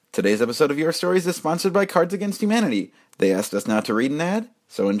Today's episode of Your Stories is sponsored by Cards Against Humanity. They asked us not to read an ad,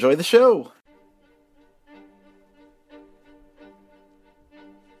 so enjoy the show!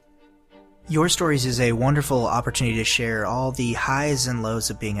 Your Stories is a wonderful opportunity to share all the highs and lows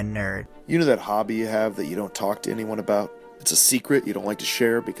of being a nerd. You know that hobby you have that you don't talk to anyone about? It's a secret you don't like to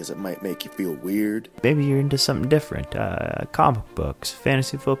share because it might make you feel weird. Maybe you're into something different. Comic books,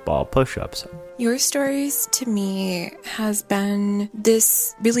 fantasy football, push-ups. Your Stories, to me, has been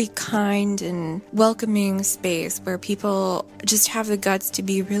this really kind and welcoming space where people just have the guts to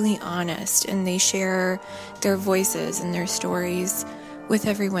be really honest, and they share their voices and their stories with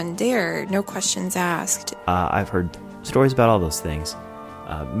everyone there, no questions asked. I've heard stories about all those things.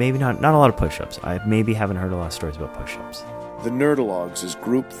 Maybe not a lot of push-ups. I maybe haven't heard a lot of stories about push-ups. The Nerdalogs is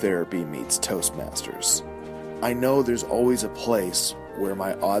group therapy meets Toastmasters. I know there's always a place where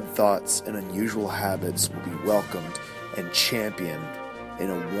my odd thoughts and unusual habits will be welcomed and championed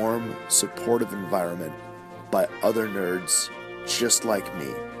in a warm, supportive environment by other nerds just like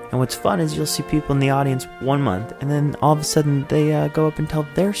me. And what's fun is you'll see people in the audience 1 month, and then all of a sudden they go up and tell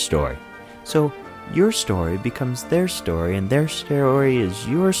their story. So your story becomes their story, and their story is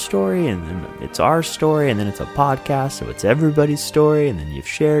your story, and then it's our story, and then it's a podcast, so it's everybody's story, and then you've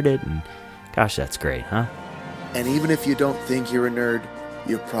shared it, and gosh, that's great, huh? And even if you don't think you're a nerd,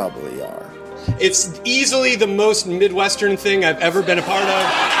 you probably are. It's easily the most Midwestern thing I've ever been a part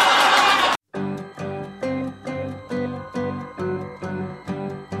of.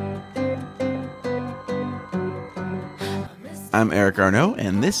 I'm Eric Arnault,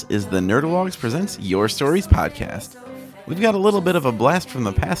 and this is the Nerdalogs Presents Your Stories podcast. We've got a little bit of a blast from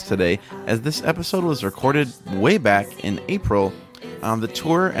the past today, as this episode was recorded way back in April. The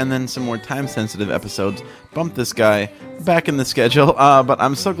tour and then some more time-sensitive episodes bumped this guy back in the schedule, but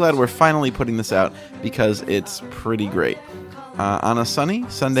I'm so glad we're finally putting this out because it's pretty great. On a sunny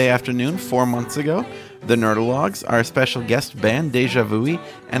Sunday afternoon 4 months ago, the Nerdalogs, our special guest band Deja Vuey,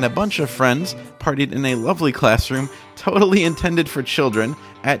 and a bunch of friends partied in a lovely classroom totally intended for children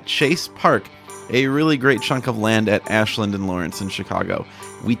at Chase Park, a really great chunk of land at Ashland and Lawrence in Chicago.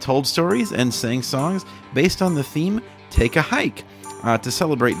 We told stories and sang songs based on the theme Take a Hike, to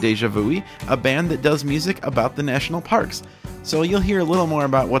celebrate Deja Vuey, a band that does music about the national parks. So you'll hear a little more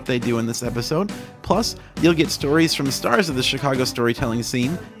about what they do in this episode. Plus, you'll get stories from stars of the Chicago storytelling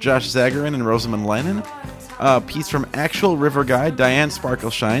scene, Josh Zagoren and Rosamund Lannin, a piece from actual river guide Diane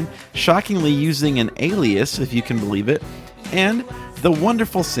Sparkleshine, shockingly using an alias, if you can believe it, and the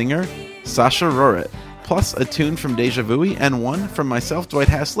wonderful singer, Sasha Rohret, plus a tune from Deja Vuey and one from myself, Dwight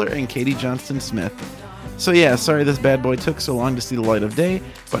Hassler, and Katie Johnston-Smith. So yeah, sorry this bad boy took so long to see the light of day,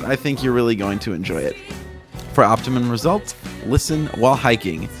 but I think you're really going to enjoy it. For optimum results, listen while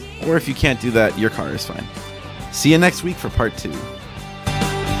hiking, or if you can't do that, your car is fine. See you next week for part 2.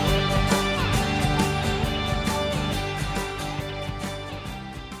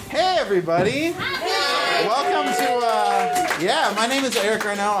 Hey everybody! Welcome to, my name is Eric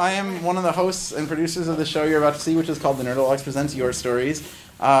Arnault. I am one of the hosts and producers of the show you're about to see, which is called The Nerdalogs Presents Your Stories.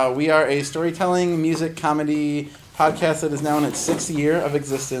 We are a storytelling, music, comedy podcast that is now in its 6th year of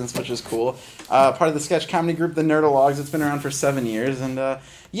existence, which is cool. Part of the sketch comedy group, The Nerdalogs. It's been around for 7 years. And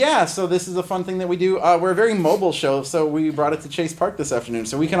so this is a fun thing that we do. We're a very mobile show, so we brought it to Chase Park this afternoon.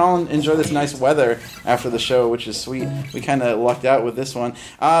 So we can all enjoy this nice weather after the show, which is sweet. We kind of lucked out with this one.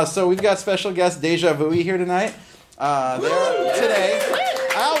 So we've got special guest Deja Vuey here tonight. Today.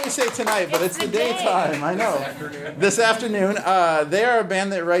 I always say tonight, but it's the daytime. I know. This afternoon. They are a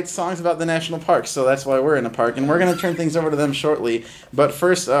band that writes songs about the national parks, so that's why we're in a park. And we're going to turn things over to them shortly. But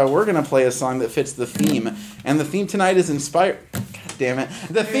first, we're going to play a song that fits the theme. And the theme tonight is inspired... God damn it.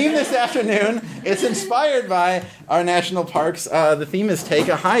 The theme this afternoon is inspired by our national parks. The theme is Take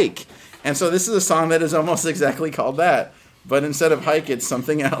a Hike. And so this is a song that is almost exactly called that. But instead of hike, it's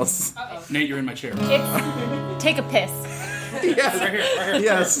something else. Nate, you're in my chair. It's Take a Piss. Yes. Right here.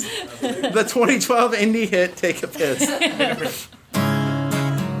 Yes. The 2012 indie hit, Take a Piss.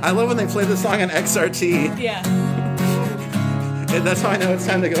 I love when they play this song on XRT. Yeah. And that's how I know it's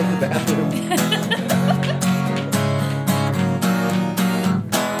time to go to the bathroom.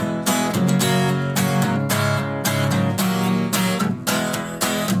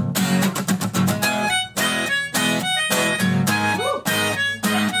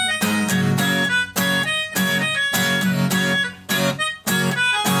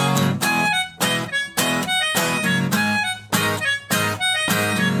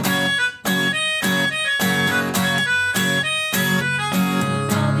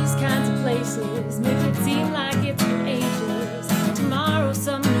 All these kinds of places make it seem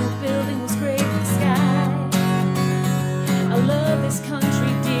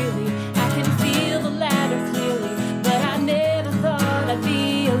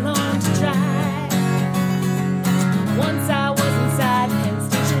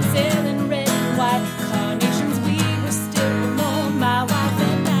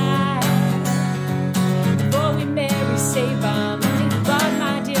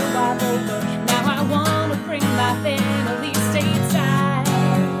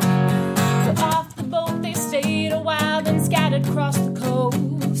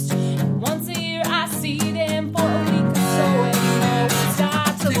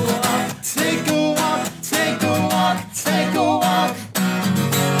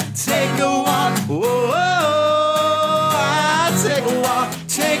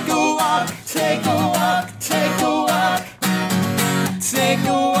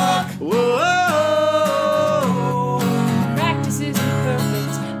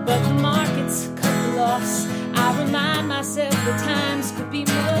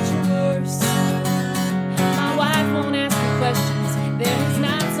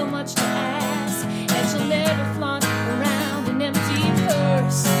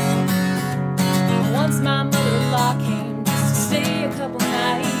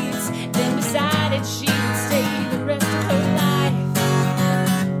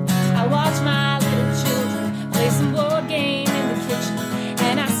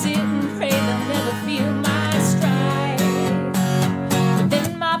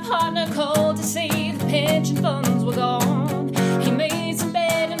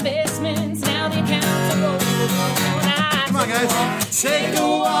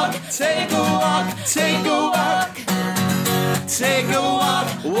take a walk, take a walk, take a walk,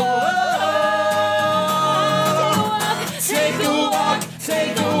 whoa. Take a walk,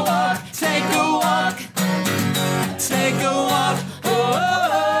 take a walk, take a walk, take a walk, whoa.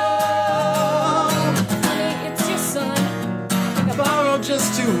 Honey, it's your son. I borrowed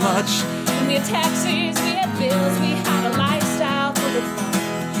just too much. And we had taxis, we had bills, we had a lifestyle full of fun.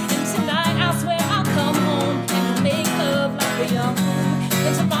 And tonight I swear I'll come home and we'll make love like we're young.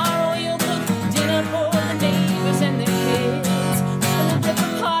 Then tomorrow you'll cook dinner for the neighbors and their kids. And we'll rip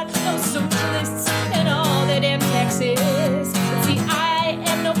apart those socialists and all their damn taxes. But see, I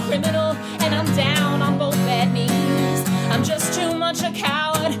am no criminal and I'm down on both bad knees. I'm just too much a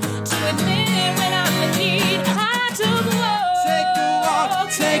coward to admit when I'm in need. I took a walk.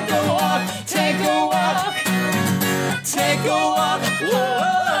 Take a walk, take a walk, take a walk, take a walk, whoa.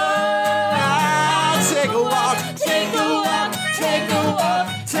 Take a walk, take a walk, take a walk,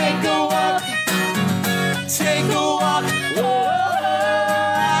 take a walk, take a walk, whoa.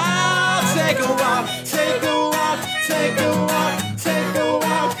 Take a walk, take a walk, take a walk, take a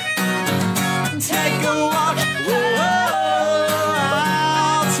walk, take a walk, whoa.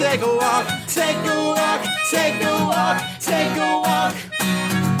 Take a walk, take a walk, take a walk, take a walk,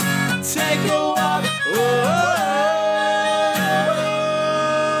 take a walk, whoa.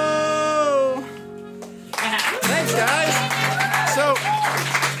 Thanks, guys. So,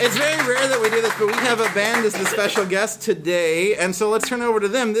 it's very rare that we do this, but we have a band as the special guest today, and so let's turn over to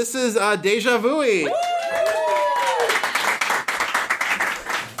them. This is Deja Vuey.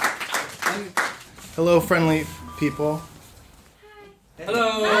 Hello, friendly people.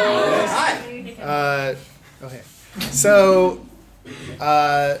 Okay. So,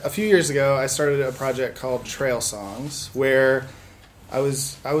 a few years ago, I started a project called Trail Songs, where I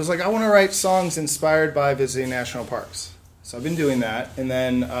was like, I want to write songs inspired by visiting national parks. So I've been doing that, and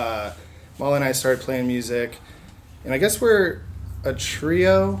then Molly and I started playing music, and I guess we're a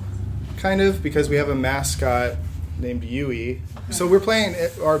trio, kind of, because we have a mascot named Yui. So we're playing.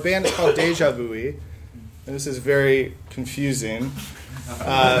 Our band is called Deja Vuey, and this is very confusing. We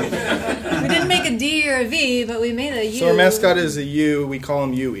didn't make a D or a V, but we made a U. So our mascot is a U. We call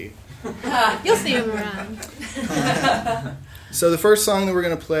him Yui. You'll see him around. So the first song that we're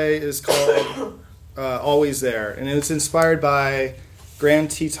going to play is called Always There, and it's inspired by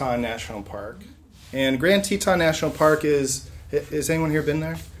Grand Teton National Park. And Grand Teton National Park has anyone here been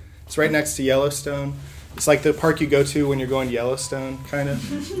there? It's right next to Yellowstone. It's like the park you go to when you're going to Yellowstone, kind of.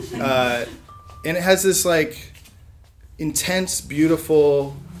 And it has this like intense,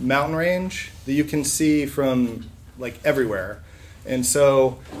 beautiful mountain range that you can see from like everywhere. And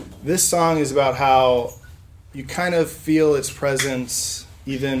so this song is about how you kind of feel its presence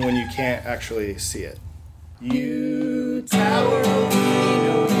even when you can't actually see it. You tower over me,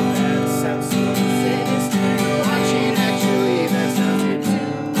 know that sounds so sinister. Watching, actually, that sounds good too.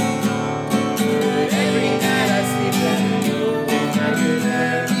 But every night I sleep and know that you're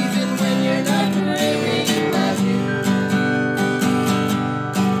there, even when you're not really in my view.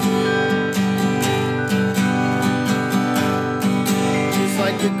 Just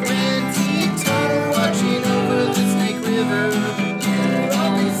like the Grand Teton watching over the Snake River, you're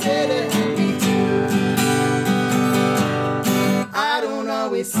always there to help me too. I don't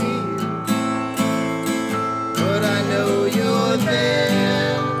always see you, but I know you're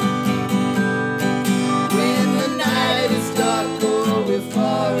there. When the night is dark or we're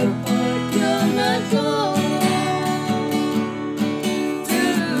far apart, you're not gone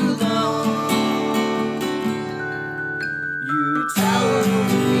too long. You tower over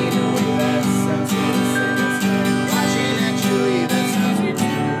me, know that sounds good, sinister. Watching, actually, that sounds good too.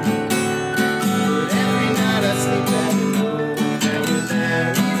 But every night I sleep and know that you're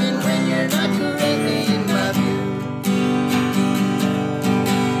there, even when you're not currently in my view.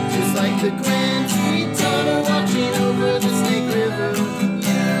 Just like the Grand Teton watching over the Snake River,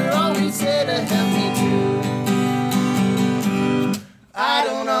 you're always there to help me too. I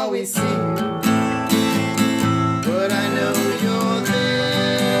don't always see you, but I know you're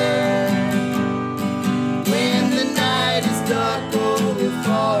there. When the night is dark or we're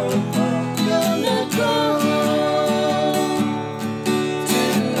far apart, you're not gone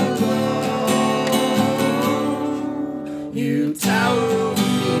too long. You tower over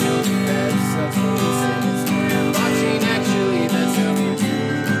me, know that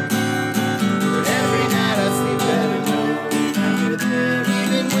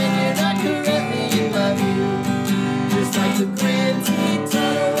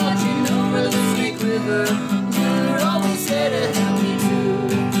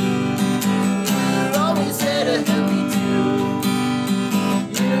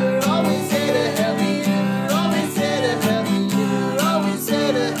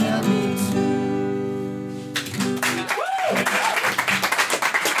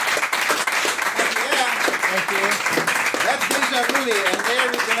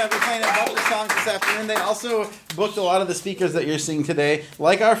also booked a lot of the speakers that you're seeing today.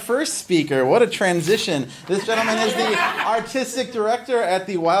 Like our first speaker, what a transition. This gentleman is the artistic director at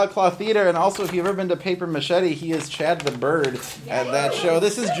the Wild Claw Theater, and also, if you've ever been to Paper Machete, he is Chad the Bird at that show.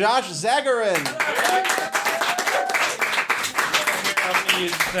 This is Josh Zagoren.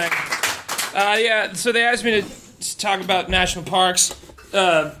 So they asked me to talk about national parks.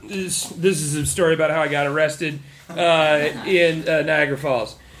 This is a story about how I got arrested in Niagara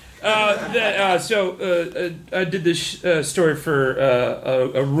Falls. I did this story for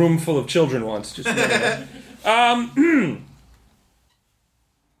a room full of children once. Just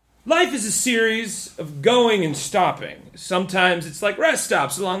life is a series of going and stopping. Sometimes it's like rest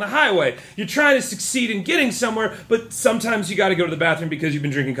stops along the highway. You're trying to succeed in getting somewhere, but sometimes you got to go to the bathroom because you've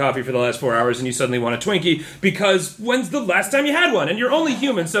been drinking coffee for the last 4 hours and you suddenly want a Twinkie because when's the last time you had one? And you're only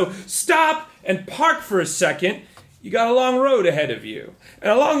human, so stop and park for a second. You got a long road ahead of you.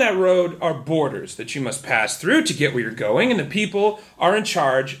 And along that road are borders that you must pass through to get where you're going, and the people are in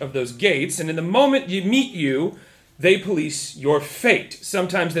charge of those gates, and in the moment you meet you, they police your fate.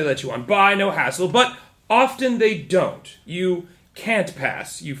 Sometimes they let you on by, no hassle, but often they don't. You can't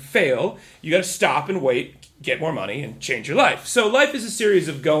pass. You fail. You got to stop and wait, get more money, and change your life. So life is a series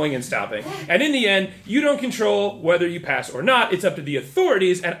of going and stopping. And in the end, you don't control whether you pass or not. It's up to the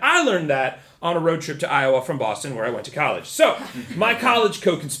authorities, and I learned that on a road trip to Iowa from Boston, where I went to college. So my college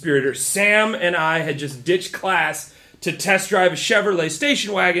co-conspirator, Sam, and I had just ditched class to test drive a Chevrolet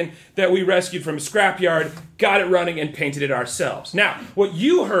station wagon that we rescued from a scrapyard, got it running, and painted it ourselves. Now, what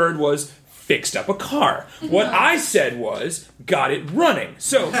you heard was fixed up a car. What I said was got it running.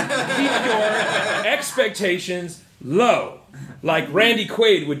 So keep your expectations low. Like Randy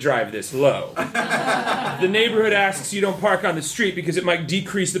Quaid would drive this low. The neighborhood asks you don't park on the street because it might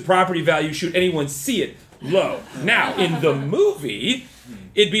decrease the property value should anyone see it. Low. Now, in the movie,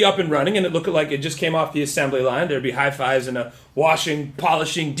 it'd be up and running and it looked like it just came off the assembly line. There'd be high fives and a washing,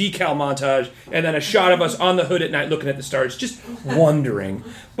 polishing, decal montage, and then a shot of us on the hood at night looking at the stars, just wondering.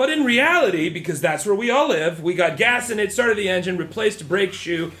 But in reality, because that's where we all live, we got gas in it, started the engine, replaced a brake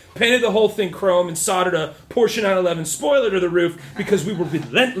shoe, painted the whole thing chrome, and soldered a Porsche 911 spoiler to the roof because we were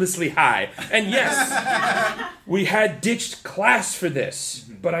relentlessly high. And yes, we had ditched class for this,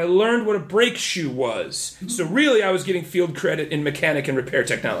 but I learned what a brake shoe was. So really, I was getting field credit in mechanic and repair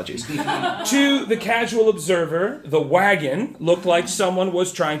technologies. To the casual observer, the wagon looked like someone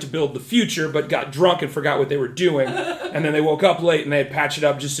was trying to build the future, but got drunk and forgot what they were doing, and then they woke up late and they had patched it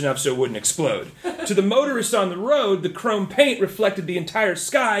up just enough so it wouldn't explode. To the motorist on the road, the chrome paint reflected the entire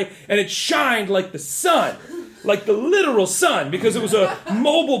sky, and it shined like the sun. Like the literal sun, because it was a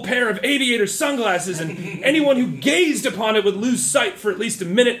mobile pair of aviator sunglasses, and anyone who gazed upon it would lose sight for at least a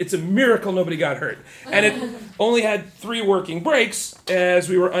minute. It's a miracle nobody got hurt. And it only had 3 working brakes, as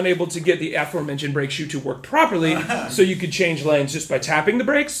we were unable to get the aforementioned brake shoe to work properly, so you could change lanes just by tapping the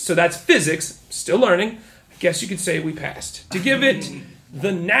brakes. So that's physics, still learning. I guess you could say we passed. To give it the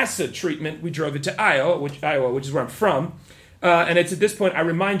NASA treatment, we drove it to Iowa, which is where I'm from. And it's at this point, I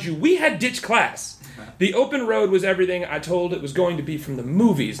remind you, we had ditched class. The open road was everything I told it was going to be from the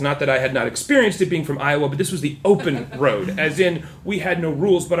movies. Not that I had not experienced it being from Iowa, but this was the open road. As in, we had no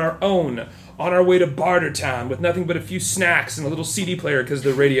rules but our own. On our way to Bartertown with nothing but a few snacks and a little CD player because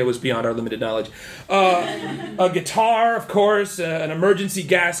the radio was beyond our limited knowledge. A guitar, of course, an emergency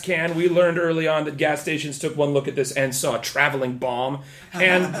gas can. We learned early on that gas stations took one look at this and saw a traveling bomb.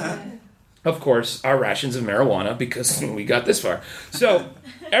 And of course, our rations of marijuana because we got this far. So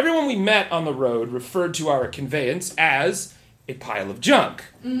everyone we met on the road referred to our conveyance as a pile of junk.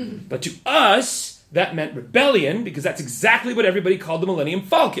 But to us, that meant rebellion because that's exactly what everybody called the Millennium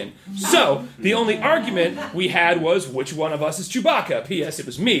Falcon. So the only argument we had was which one of us is Chewbacca. P.S. It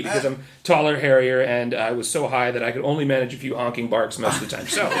was me because I'm taller, hairier, and I was so high that I could only manage a few honking barks most of the time.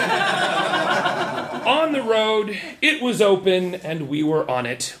 So on the road, it was open and we were on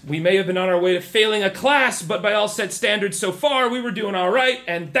it. We may have been on our way to failing a class, but by all set standards so far, we were doing all right.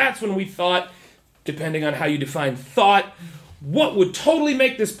 And that's when we thought, depending on how you define thought, what would totally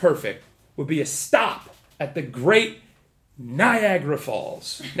make this perfect would be a stop at the Great Niagara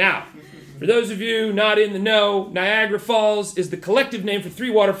Falls. Now, for those of you not in the know, Niagara Falls is the collective name for 3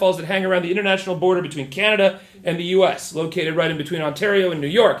 waterfalls that hang around the international border between Canada and the U.S., located right in between Ontario and New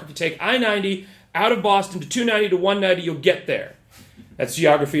York. If you take I-90 out of Boston to 290 to 190, you'll get there. That's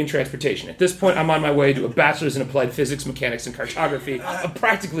geography and transportation. At this point, I'm on my way to a bachelor's in applied physics, mechanics, and cartography. I'm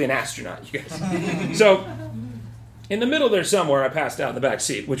practically an astronaut, you guys. So, in the middle there somewhere, I passed out in the back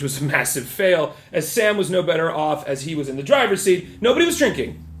seat, which was a massive fail, as Sam was no better off as he was in the driver's seat. Nobody was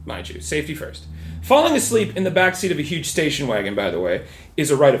drinking, mind you, safety first. Falling asleep in the back seat of a huge station wagon, by the way,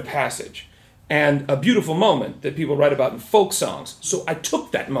 is a rite of passage. and a beautiful moment that people write about in folk songs. So I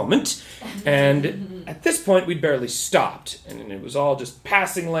took that moment, and at this point, we'd barely stopped. And it was all just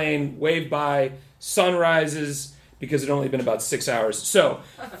passing lane, wave by, sunrises, because it had only been about 6 hours. So,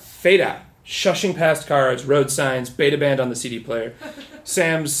 fade out, shushing past cars, road signs, beta band on the CD player,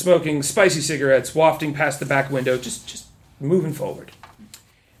 Sam's smoking spicy cigarettes, wafting past the back window, just moving forward.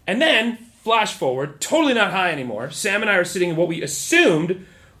 And then, flash forward, totally not high anymore. Sam and I are sitting in what we assumed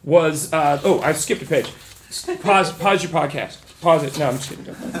was, I skipped a page. Pause your podcast. Pause it. No, I'm just kidding.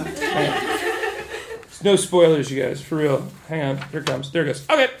 No spoilers, you guys, for real. Hang on, here it comes. There it goes.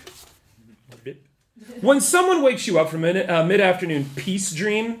 Okay. When someone wakes you up from a mid-afternoon peace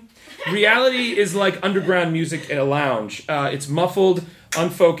dream, reality is like underground music in a lounge. It's muffled,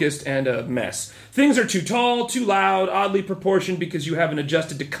 unfocused, and a mess. Things are too tall, too loud, oddly proportioned because you haven't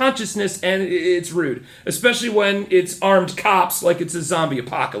adjusted to consciousness, and it's rude. Especially when it's armed cops like it's a zombie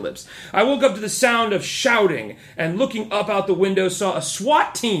apocalypse. I woke up to the sound of shouting, and looking up out the window saw a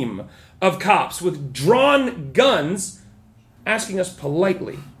SWAT team of cops with drawn guns asking us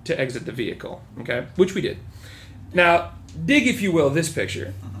politely to exit the vehicle, okay? Which we did. Now, dig, if you will, this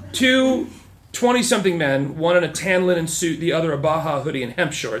picture. 2 20-something men, one in a tan linen suit, the other a Baja hoodie and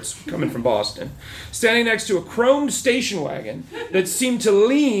hemp shorts, coming from Boston, standing next to a chromed station wagon that seemed to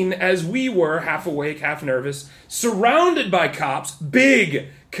lean as we were, half awake, half nervous, surrounded by cops, big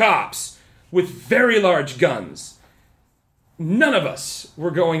cops, with very large guns. None of us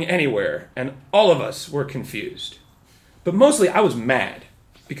were going anywhere, and all of us were confused. But mostly I was mad,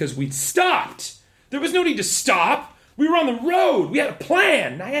 because we'd stopped. There was no need to stop. We were on the road. We had a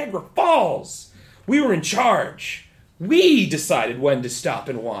plan. Niagara Falls. We were in charge. We decided when to stop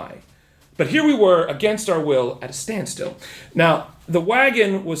and why. But here we were, against our will, at a standstill. Now, the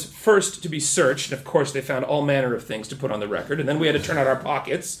wagon was first to be searched, and of course they found all manner of things to put on the record, and then we had to turn out our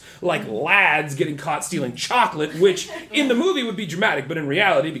pockets, like lads getting caught stealing chocolate, which in the movie would be dramatic, but in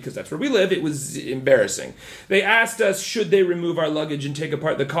reality, because that's where we live, it was embarrassing. They asked us, should they remove our luggage and take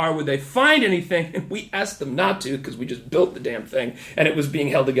apart the car, would they find anything, and we asked them not to, because we just built the damn thing, and it was being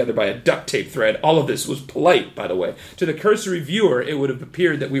held together by a duct tape thread. All of this was polite, by the way. To the cursory viewer, it would have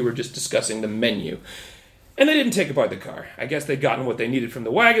appeared that we were just discussing the menu. And they didn't take apart the car. I guess they'd gotten what they needed from the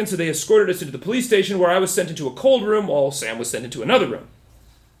wagon, so they escorted us into the police station, where I was sent into a cold room while Sam was sent into another room.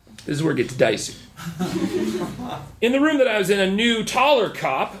 This is where it gets dicey. In the room that I was in, a new, taller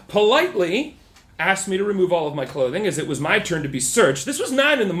cop politely asked me to remove all of my clothing as it was my turn to be searched. This was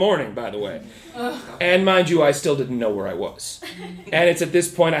 9 a.m, by the way. And mind you, I still didn't know where I was. And it's at this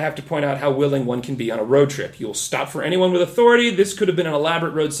point I have to point out how willing one can be on a road trip. You'll stop for anyone with authority. This could have been an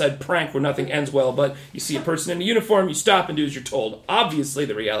elaborate roadside prank where nothing ends well, but you see a person in a uniform, you stop and do as you're told. Obviously,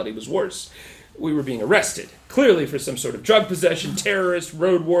 the reality was worse. We were being arrested. Clearly for some sort of drug possession, terrorist,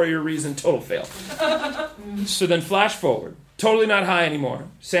 road warrior reason, total fail. So then flash forward. Totally not high anymore.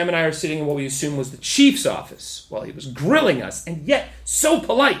 Sam and I are sitting in what we assume was the chief's office while he was grilling us, and yet so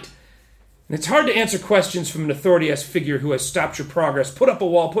polite. And it's hard to answer questions from an authority-esque figure who has stopped your progress, put up a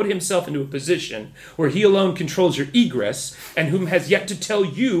wall, put himself into a position where he alone controls your egress, and whom has yet to tell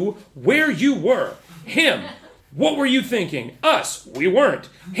you where you were. Him. What were you thinking? Us. We weren't.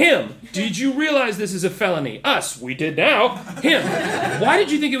 Him. Did you realize this is a felony? Us. We did now. Him. Why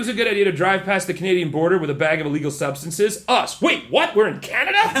did you think it was a good idea to drive past the Canadian border with a bag of illegal substances? Us. Wait, what? We're in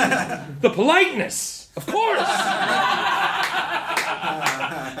Canada? The politeness. Of course.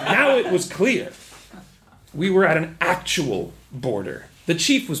 Now it was clear. We were at an actual border. The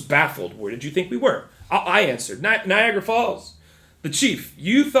chief was baffled. Where did you think we were? I answered. Niagara Falls. The chief,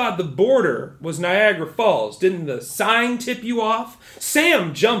 you thought the border was Niagara Falls. Didn't the sign tip you off?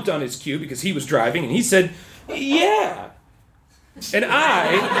 Sam jumped on his cue because he was driving, and he said, yeah. And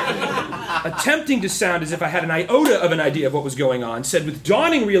I, attempting to sound as if I had an iota of an idea of what was going on, said with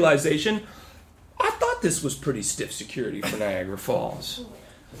dawning realization, I thought this was pretty stiff security for Niagara Falls.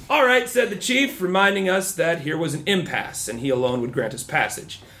 All right, said the chief, reminding us that here was an impasse, and he alone would grant us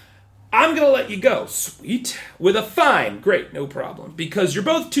passage. I'm going to let you go. Sweet. With a fine. Great, no problem. Because you're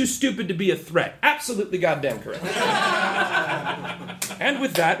both too stupid to be a threat. Absolutely goddamn correct. And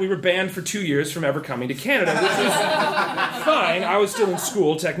with that, we were banned for 2 years from ever coming to Canada, which was fine. I was still in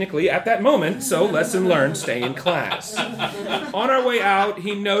school, technically, at that moment, so lesson learned, stay in class. On our way out,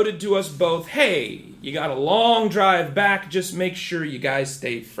 he noted to us both, hey, you got a long drive back, just make sure you guys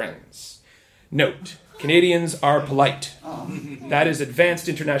stay friends. Note, Canadians are polite. That is advanced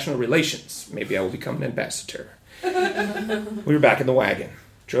international relations. Maybe I will become an ambassador. We were back in the wagon.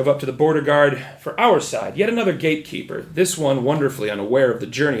 Drove up to the border guard for our side, yet another gatekeeper, this one wonderfully unaware of the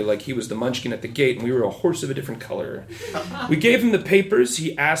journey like he was the munchkin at the gate and we were a horse of a different color. We gave him the papers,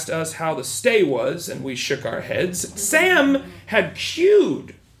 he asked us how the stay was, and we shook our heads. Sam had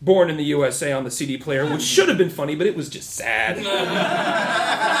cued Born in the USA on the CD player, which should have been funny, but it was just sad. And we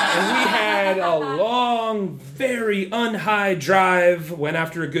had a long, very unhigh drive when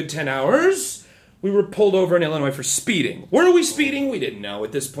after a good 10 hours... we were pulled over in Illinois for speeding. Were we speeding? We didn't know.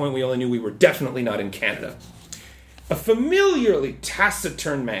 At this point, we only knew we were definitely not in Canada. A familiarly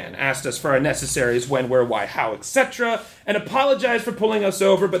taciturn man asked us for our necessaries, when, where, why, how, etc., and apologized for pulling us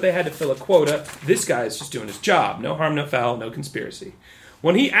over, but they had to fill a quota. This guy's just doing his job. No harm, no foul, no conspiracy.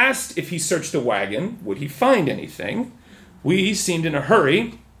 When he asked if he searched the wagon, would he find anything, we seemed in a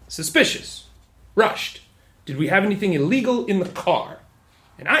hurry, suspicious, rushed. Did we have anything illegal in the car?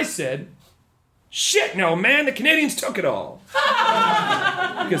 And I said... shit, no, man, the Canadians took it all.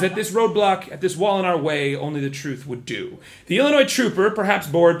 Because at this roadblock, at this wall in our way, only the truth would do. The Illinois trooper, perhaps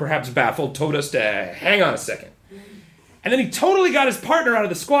bored, perhaps baffled, told us to hang on a second. And then he totally got his partner out of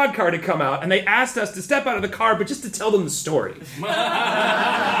the squad car to come out, and they asked us to step out of the car, but just to tell them the story.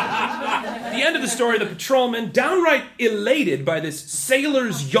 At the end of the story, the patrolman, downright elated by this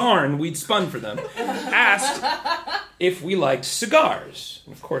sailor's yarn we'd spun for them, asked if we liked cigars.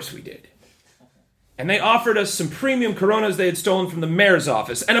 And of course we did. And they offered us some premium Coronas they had stolen from the mayor's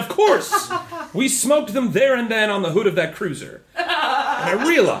office. And of course, we smoked them there and then on the hood of that cruiser. And I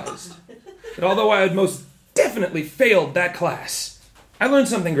realized that although I had most definitely failed that class, I learned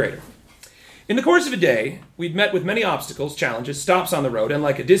something greater. In the course of a day, we'd met with many obstacles, challenges, stops on the road, and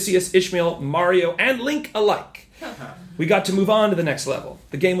like Odysseus, Ishmael, Mario, and Link alike, we got to move on to the next level.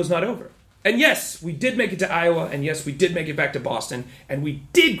 The game was not over. And yes, we did make it to Iowa, and yes, we did make it back to Boston, and we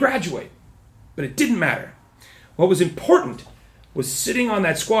did graduate. But it didn't matter. What was important was sitting on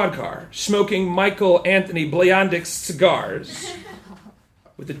that squad car, smoking Michael Anthony Blayandic's cigars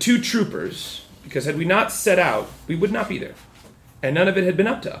with the two troopers, because had we not set out, we would not be there. And none of it had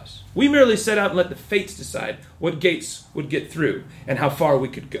been up to us. We merely set out and let the fates decide what gates would get through and how far we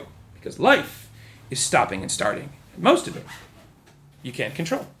could go. Because life is stopping and starting. And most of it, you can't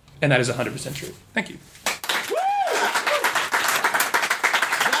control. And that is 100% true. Thank you.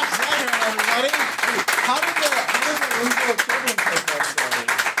 How did the roomful of children take that story?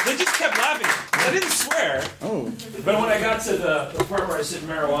 They just kept laughing. I didn't swear. Oh. But when I got to the part where I said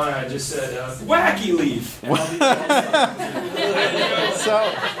marijuana, I just said, wacky leaf. And all these So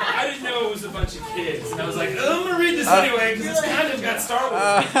I didn't know it was a bunch of kids. And I was like, I'm going to read this anyway, because it's kind of got Star Wars.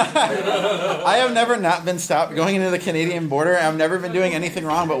 I have never not been stopped going into the Canadian border. I've never been doing anything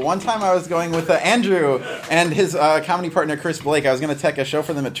wrong. But one time I was going with Andrew and his comedy partner, Chris Blake. I was going to tech a show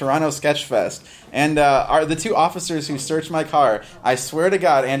for them at Toronto Sketch Fest. And the two officers who searched my car, I swear to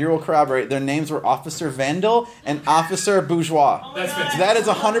God, Andrew will corroborate, their names were Officer Vandal and Officer Bourgeois. That's fantastic. That is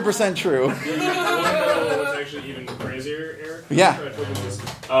 100% true. What's actually even crazier, Eric? Yeah.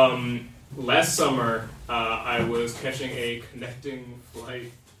 Last summer, I was catching a connecting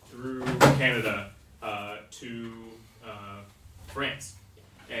flight through Canada to France,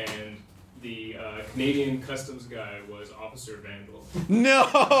 and the Canadian customs guy was Officer Vandal. No!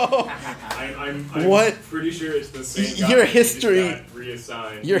 I'm What? pretty sure it's the same guy. Your He history- just got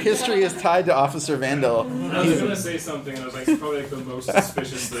reassigned. Your history is tied to Officer Vandal. I was going to say something, and I was like, it's probably like the most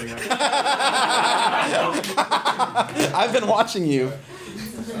suspicious thing I've been watching you.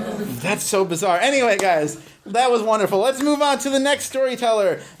 That's so bizarre. Anyway, guys, that was wonderful. Let's move on to the next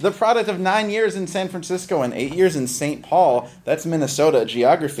storyteller. The product of 9 years in San Francisco and 8 years in St. Paul. That's Minnesota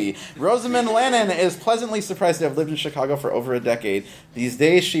geography. Rosamund Lannin is pleasantly surprised to have lived in Chicago for over a decade. These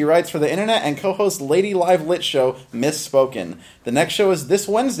days, she writes for the internet and co-hosts Lady Live Lit show Misspoken. The next show is this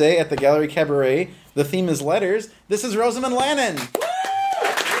Wednesday at the Gallery Cabaret. The theme is letters. This is Rosamund Lannin.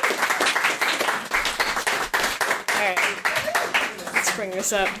 Bring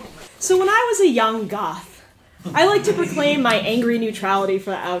this up. So when I was a young goth, I liked to proclaim my angry neutrality for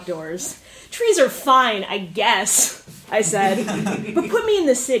the outdoors. Trees are fine, I guess, I said, but put me in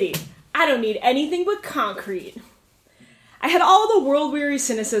the city. I don't need anything but concrete. I had all the world-weary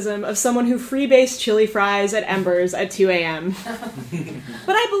cynicism of someone who freebased chili fries at Embers at 2 a.m.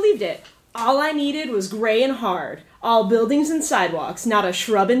 But I believed it. All I needed was gray and hard, all buildings and sidewalks, not a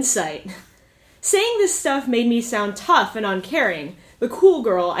shrub in sight. Saying this stuff made me sound tough and uncaring, the cool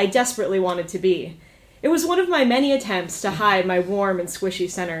girl I desperately wanted to be. It was one of my many attempts to hide my warm and squishy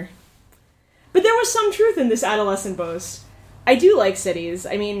center. But there was some truth in this adolescent boast. I do like cities.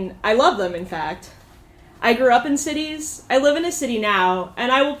 I mean, I love them, in fact. I grew up in cities, I live in a city now,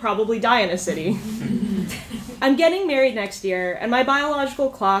 and I will probably die in a city. I'm getting married next year, and my biological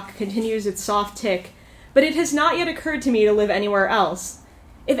clock continues its soft tick, but it has not yet occurred to me to live anywhere else.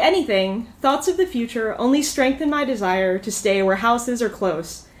 If anything, thoughts of the future only strengthen my desire to stay where houses are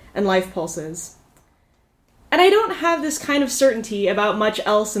close and life pulses. And I don't have this kind of certainty about much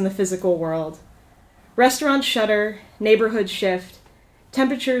else in the physical world. Restaurants shutter, neighborhoods shift,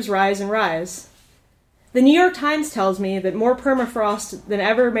 temperatures rise and rise. The New York Times tells me that more permafrost than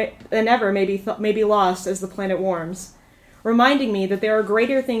ever may be lost as the planet warms, reminding me that there are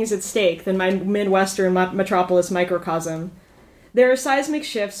greater things at stake than my Midwestern metropolis microcosm. There are seismic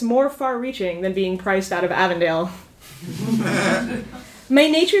shifts more far-reaching than being priced out of Avondale. My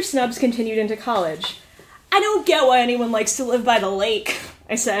nature snubs continued into college. I don't get why anyone likes to live by the lake,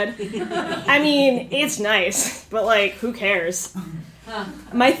 I said. I mean, it's nice, but who cares?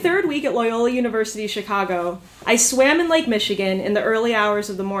 My third week at Loyola University Chicago, I swam in Lake Michigan in the early hours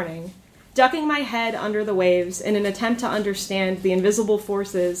of the morning, ducking my head under the waves in an attempt to understand the invisible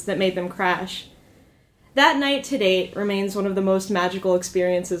forces that made them crash. That night to date remains one of the most magical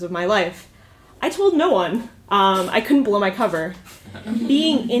experiences of my life. I told no one. I couldn't blow my cover.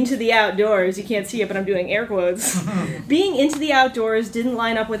 Being into the outdoors, you can't see it, but I'm doing air quotes. Being into the outdoors didn't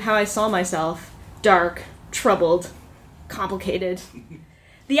line up with how I saw myself. Dark, troubled, complicated.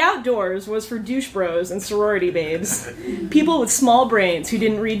 The outdoors was for douche bros and sorority babes. People with small brains who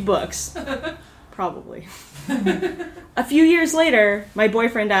didn't read books. Probably. A few years later, my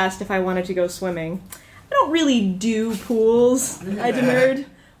boyfriend asked if I wanted to go swimming. I don't really do pools, I demurred,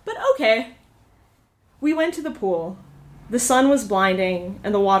 but okay. We went to the pool. The sun was blinding,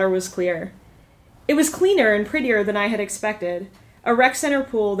 and the water was clear. It was cleaner and prettier than I had expected, a rec center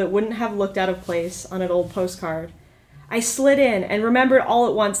pool that wouldn't have looked out of place on an old postcard. I slid in and remembered all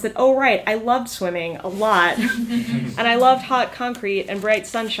at once that, oh right, I loved swimming a lot, and I loved hot concrete and bright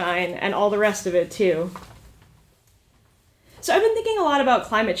sunshine and all the rest of it too. So I've been thinking a lot about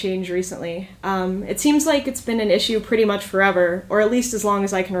climate change recently. It seems like it's been an issue pretty much forever, or at least as long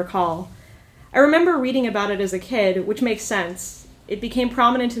as I can recall. I remember reading about it as a kid, which makes sense. It became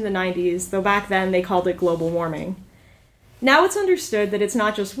prominent in the 90s, though back then they called it global warming. Now it's understood that it's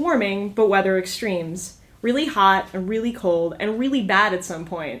not just warming, but weather extremes. Really hot and really cold and really bad at some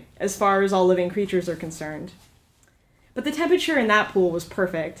point, as far as all living creatures are concerned. But the temperature in that pool was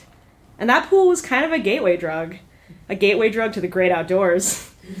perfect. And that pool was kind of a gateway drug to the great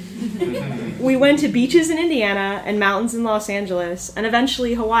outdoors. We went to beaches in Indiana and mountains in Los Angeles, and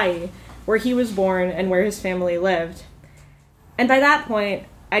eventually Hawaii, where he was born and where his family lived. And by that point,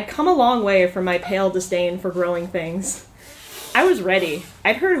 I'd come a long way from my pale disdain for growing things. I was ready.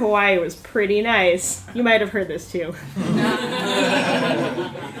 I'd heard Hawaii was pretty nice. You might have heard this too.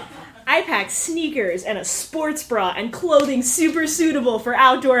 I packed sneakers and a sports bra and clothing super suitable for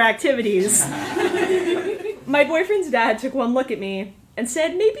outdoor activities. My boyfriend's dad took one look at me and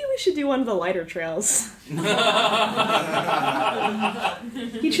said maybe we should do one of the lighter trails. He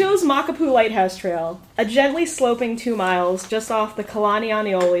chose Makapu Lighthouse Trail, a gently sloping 2 miles just off the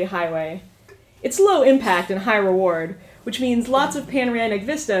Kalanianiole Highway. It's low impact and high reward, which means lots of panoramic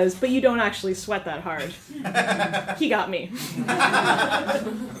vistas, but you don't actually sweat that hard. He got me.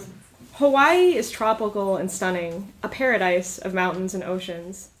 Hawaii is tropical and stunning, a paradise of mountains and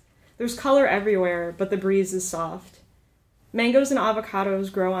oceans. There's color everywhere, but the breeze is soft. Mangoes and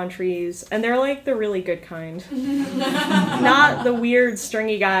avocados grow on trees, and they're like the really good kind. Not the weird,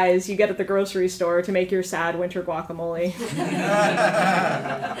 stringy guys you get at the grocery store to make your sad winter guacamole.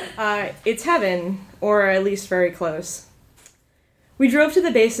 It's heaven, or at least very close. We drove to the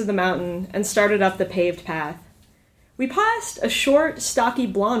base of the mountain and started up the paved path. We passed a short, stocky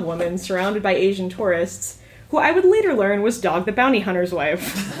blonde woman surrounded by Asian tourists, who I would later learn was Dog the Bounty Hunter's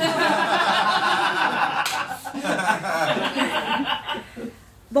wife.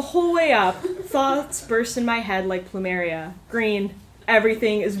 The whole way up, thoughts burst in my head like plumeria. Green.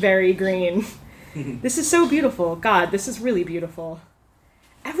 Everything is very green. This is so beautiful. God, this is really beautiful.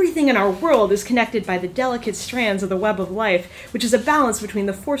 Everything in our world is connected by the delicate strands of the web of life, which is a balance between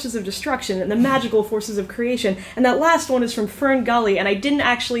the forces of destruction and the magical forces of creation. And that last one is from Fern Gully, and I didn't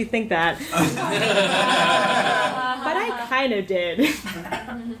actually think that. But I kind of did.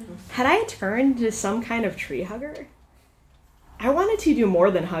 Had I turned into some kind of tree hugger? I wanted to do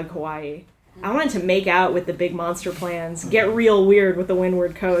more than hug Hawaii. I wanted to make out with the big monster plants, get real weird with the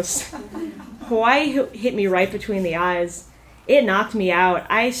windward coast. Hawaii hit me right between the eyes. It knocked me out.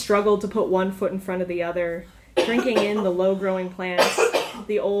 I struggled to put one foot in front of the other, drinking in the low-growing plants,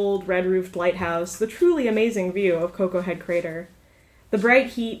 the old red-roofed lighthouse, the truly amazing view of Cocoa Head Crater. The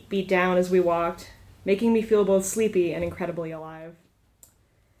bright heat beat down as we walked, making me feel both sleepy and incredibly alive.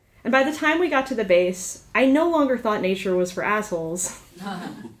 And by the time we got to the base, I no longer thought nature was for assholes.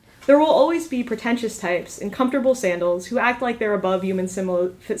 There will always be pretentious types in comfortable sandals who act like they're above human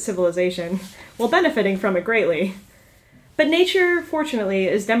civilization while benefiting from it greatly. But nature, fortunately,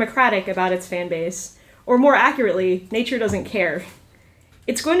 is democratic about its fan base, or more accurately, nature doesn't care.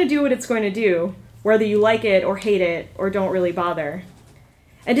 It's going to do what it's going to do, whether you like it or hate it or don't really bother.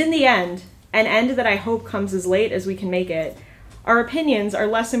 And in the end, an end that I hope comes as late as we can make it, our opinions are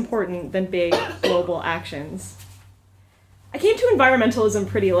less important than big global actions. I came to environmentalism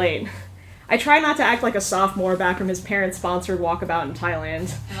pretty late. I try not to act like a sophomore back from his parents-sponsored walkabout in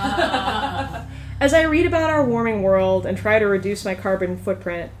Thailand. As I read about our warming world and try to reduce my carbon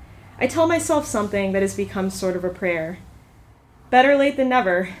footprint, I tell myself something that has become sort of a prayer. Better late than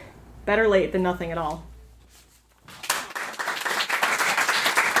never. Better late than nothing at all.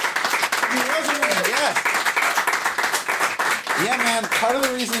 Yeah, man, part of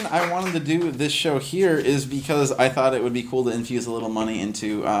the reason I wanted to do this show here is because I thought it would be cool to infuse a little money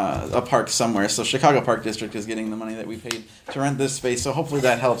into a park somewhere. So Chicago Park District is getting the money that we paid to rent this space, so hopefully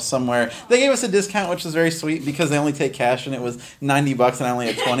that helps somewhere. They gave us a discount, which was very sweet, because they only take cash, and it was $90 and I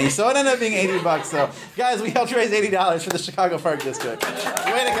only had 20, so it ended up being $80. So, guys, we helped raise $80 for the Chicago Park District.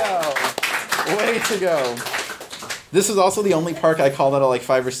 Way to go. Way to go. This is also the only park I called out of like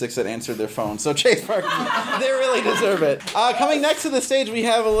 5 or 6 that answered their phone. So Chase Park, they really deserve it. Coming next to the stage, we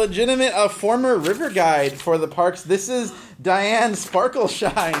have a legitimate former river guide for the parks. This is Diane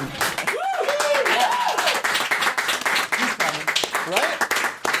Sparkleshine. Right?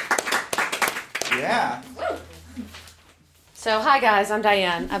 Yeah. So, hi guys, I'm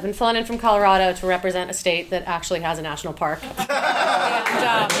Diane. I've been flown in from Colorado to represent a state that actually has a national park.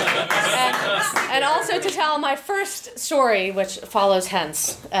 And also to tell my first story, which follows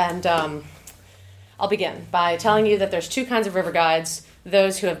hence. And I'll begin by telling you that there's 2 kinds of river guides,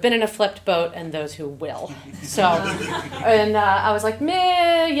 those who have been in a flipped boat and those who will. So, and I was like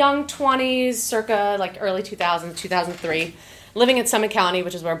young 20s, circa like early 2000s, 2003, living in Summit County,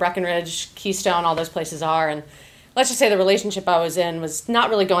 which is where Breckenridge, Keystone, all those places are, and let's just say the relationship I was in was not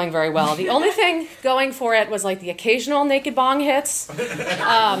really going very well. The only thing going for it was like the occasional naked bong hits.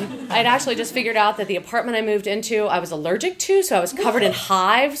 I'd actually just figured out that the apartment I moved into I was allergic to, so I was covered in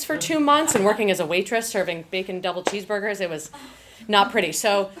hives for 2 months and working as a waitress serving bacon double cheeseburgers. It was not pretty.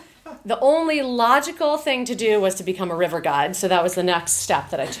 So the only logical thing to do was to become a river guide, so that was the next step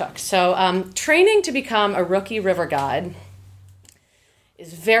that I took. So training to become a rookie river guide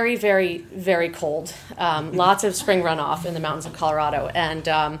is very, very, very cold. Lots of spring runoff in the mountains of Colorado, and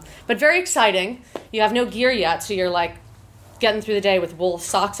but very exciting. You have no gear yet, so you're like getting through the day with wool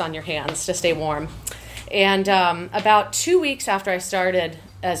socks on your hands to stay warm. And about 2 weeks after I started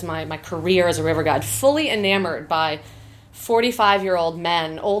as my career as a river guide, fully enamored by 45-year-old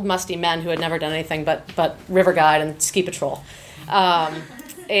men, old musty men who had never done anything but river guide and ski patrol.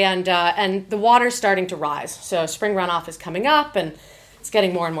 And the water's starting to rise. So spring runoff is coming up, and it's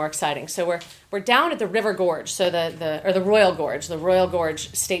getting more and more exciting. So we're down at the River Gorge, so the Royal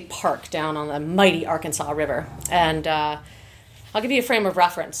Gorge State Park down on the mighty Arkansas River. And I'll give you a frame of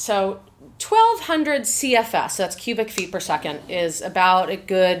reference. So 1,200 CFS, so that's cubic feet per second, is about a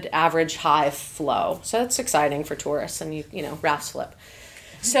good average high flow. So that's exciting for tourists, and you know, rafts flip.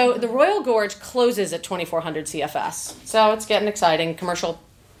 So the Royal Gorge closes at 2,400 CFS. So it's getting exciting. Commercial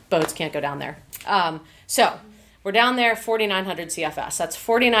boats can't go down there. So we're down there, 4,900 CFS. That's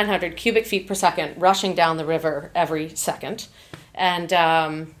 4,900 cubic feet per second rushing down the river every second.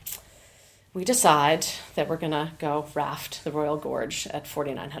 And we decide that we're going to go raft the Royal Gorge at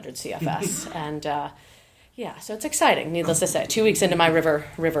 4,900 CFS. And yeah, so it's exciting, needless to say. 2 weeks into my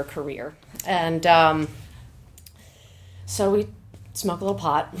river career. And so we smoke a little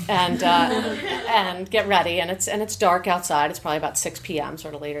pot and get ready. And it's dark outside. It's probably about 6 p.m.,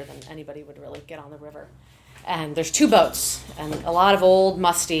 sort of later than anybody would really get on the river. And there's 2 boats and a lot of old,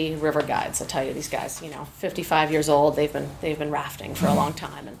 musty river guides. I tell you, these guys, 55 years old. They've been rafting for a long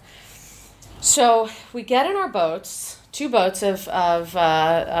time. And so we get in our boats, 2 boats of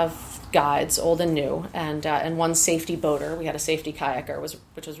guides, old and new, and one safety boater. We had a safety kayaker,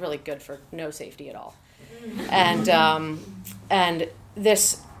 which was really good for no safety at all. And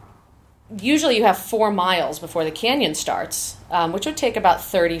this, usually you have 4 miles before the canyon starts, which would take about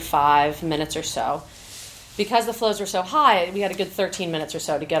 35 minutes or so. Because the flows were so high, we had a good 13 minutes or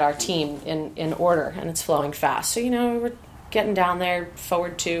so to get our team in order, and it's flowing fast. So, we're getting down there,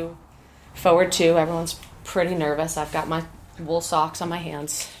 forward two. Everyone's pretty nervous. I've got my wool socks on my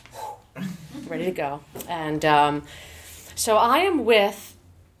hands, ready to go. And so I am with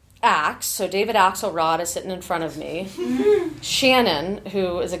Axe, so David Axelrod is sitting in front of me. Shannon,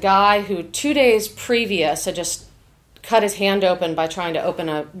 who is a guy who 2 days previous had just cut his hand open by trying to open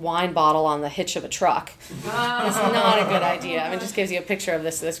a wine bottle on the hitch of a truck. It's not a good idea. I mean, it just gives you a picture of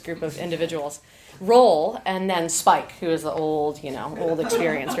this group of individuals. Roll, and then Spike, who is the old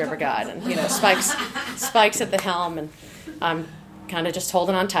experienced river guide. And, Spike's at the helm, and I'm kind of just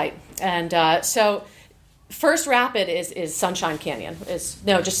holding on tight. And so first rapid is Sunshine Canyon.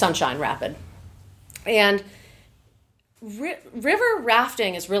 Just Sunshine Rapid. And river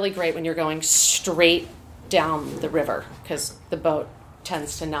rafting is really great when you're going straight down the river, because the boat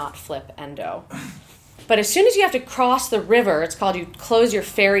tends to not flip endo. But as soon as you have to cross the river, it's called you close your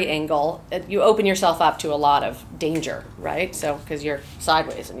ferry angle, you open yourself up to a lot of danger, right? So, because you're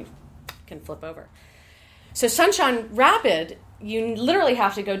sideways and you can flip over. So Sunshine Rapid, you literally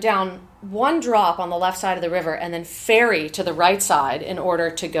have to go down one drop on the left side of the river and then ferry to the right side in order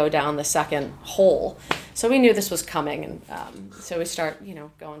to go down the second hole. So we knew this was coming, and so we start,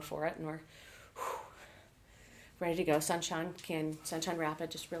 going for it, and we're ready to go. Sunshine Rapid,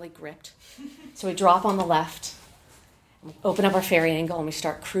 just really gripped. So we drop on the left, open up our ferry angle, and we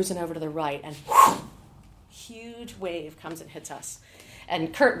start cruising over to the right, and huge wave comes and hits us.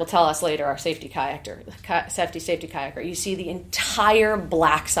 And Kurt will tell us later, our safety kayaker, you see the entire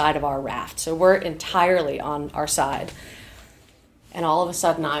black side of our raft. So we're entirely on our side. And all of a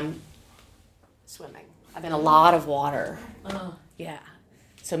sudden, I'm swimming. I'm in a lot of water. Oh. Yeah.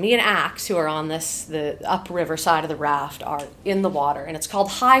 So me and Axe, who are on the upriver side of the raft, are in the water, and it's called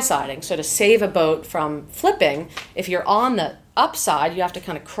high siding. So to save a boat from flipping, if you're on the upside, you have to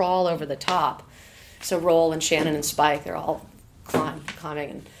kind of crawl over the top. So Roll and Shannon and Spike, they're all climbing,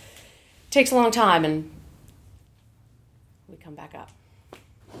 and it takes a long time, and we come back up.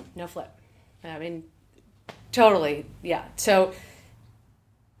 No flip. I mean, totally, yeah. So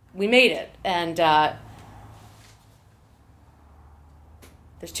we made it, and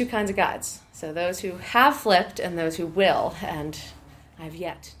there's two kinds of guides. So those who have flipped and those who will, and I've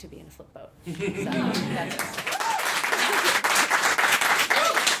yet to be in a flip boat. So that's it.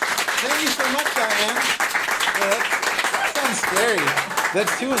 Thank you so much, Diane. That sounds scary.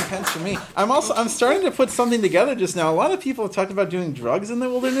 That's too intense for me. I'm starting to put something together just now. A lot of people have talked about doing drugs in the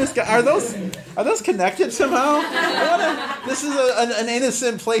wilderness. Are those connected somehow? This is an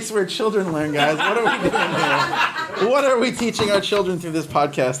innocent place where children learn, guys. What are we doing here? What are we teaching our children through this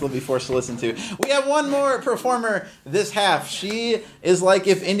podcast they'll be forced to listen to? We have one more performer this half. She is like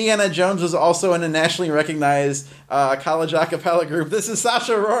if Indiana Jones was also in a nationally recognized college a cappella group. This is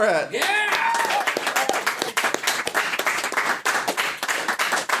Sasha Rohret. Yeah!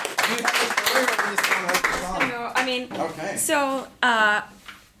 Okay. So,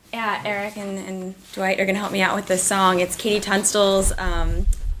 Eric and Dwight are going to help me out with this song. It's Katie Tunstall's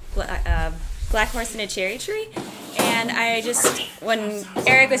Black Horse in a Cherry Tree. And when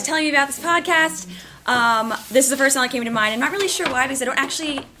Eric was telling me about this podcast, this is the first song that came to mind. I'm not really sure why, because I don't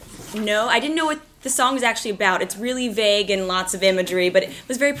actually know. I didn't know what the song was actually about. It's really vague and lots of imagery, but it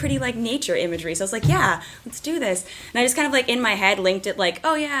was very pretty, like, nature imagery. So I was like, yeah, let's do this. And I just kind of, like, in my head linked it, like,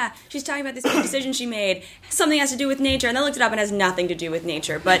 oh, yeah, she's talking about this big decision she made. Something has to do with nature. And then I looked it up and it has nothing to do with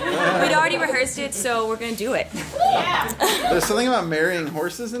nature. But we'd already rehearsed it, so we're going to do it. Yeah. There's something about marrying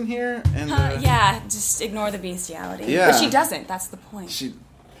horses in here. And yeah, just ignore the bestiality. Yeah. But she doesn't. That's the point.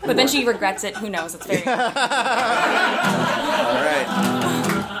 But then she regrets it. Who knows? It's very... All right.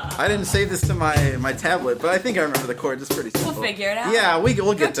 I didn't save this to my tablet, but I think I remember the chords. It's pretty simple. We'll figure it out. Yeah,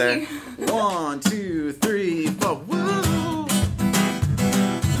 we'll get there. 1, 2, 3, 4. Woo!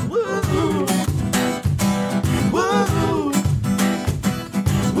 Woo! Woo!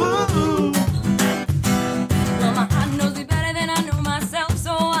 Woo! Well, my heart knows me better than I know myself,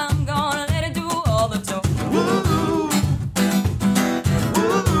 so I'm gonna let it do all the talk. Woo! Woo!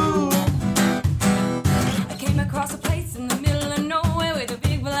 I came across a place in the middle of nowhere with a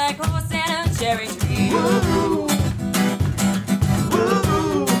big black horse and a cherry tree. Woo!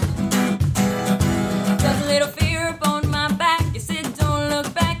 Woo! Just a little fear upon my back. You said, don't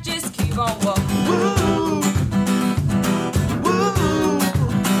look back, just keep on walking. Woo! Woo!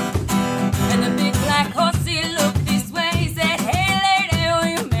 And the big black horse, he looked this way. He said, hey lady, will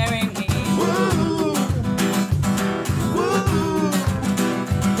you marry me? Woo! Woo!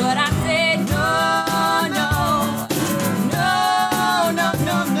 But I said, no, no, no, no,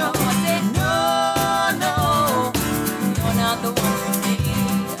 no, no. I said, no, no.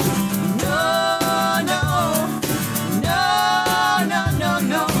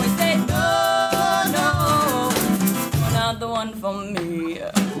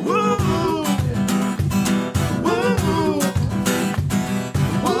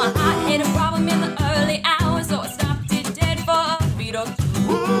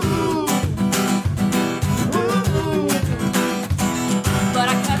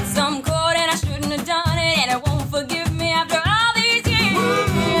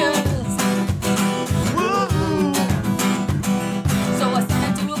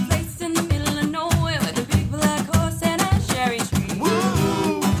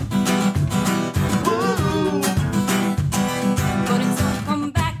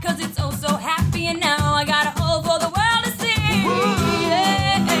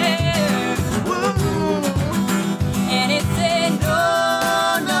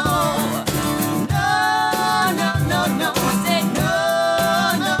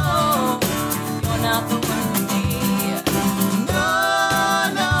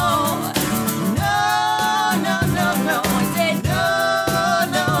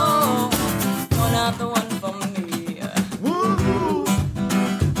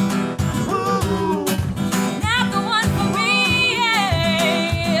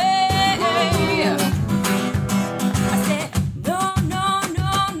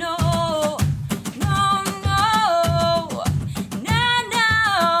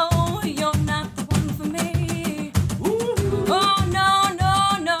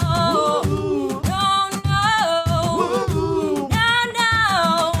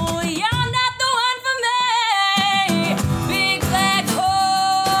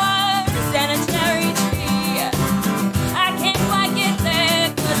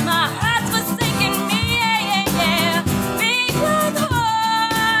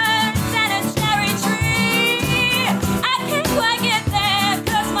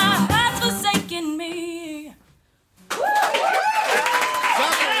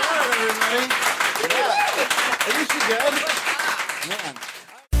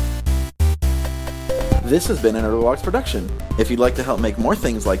 This has been a Nerdalogs production. If you'd like to help make more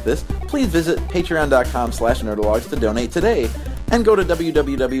things like this, please visit patreon.com/nerdalogs to donate today, and go to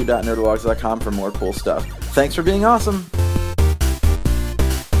www.nerdalogs.com for more cool stuff. Thanks for being awesome.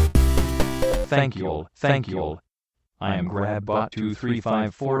 Thank you all. I am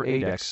GrabBot23548X.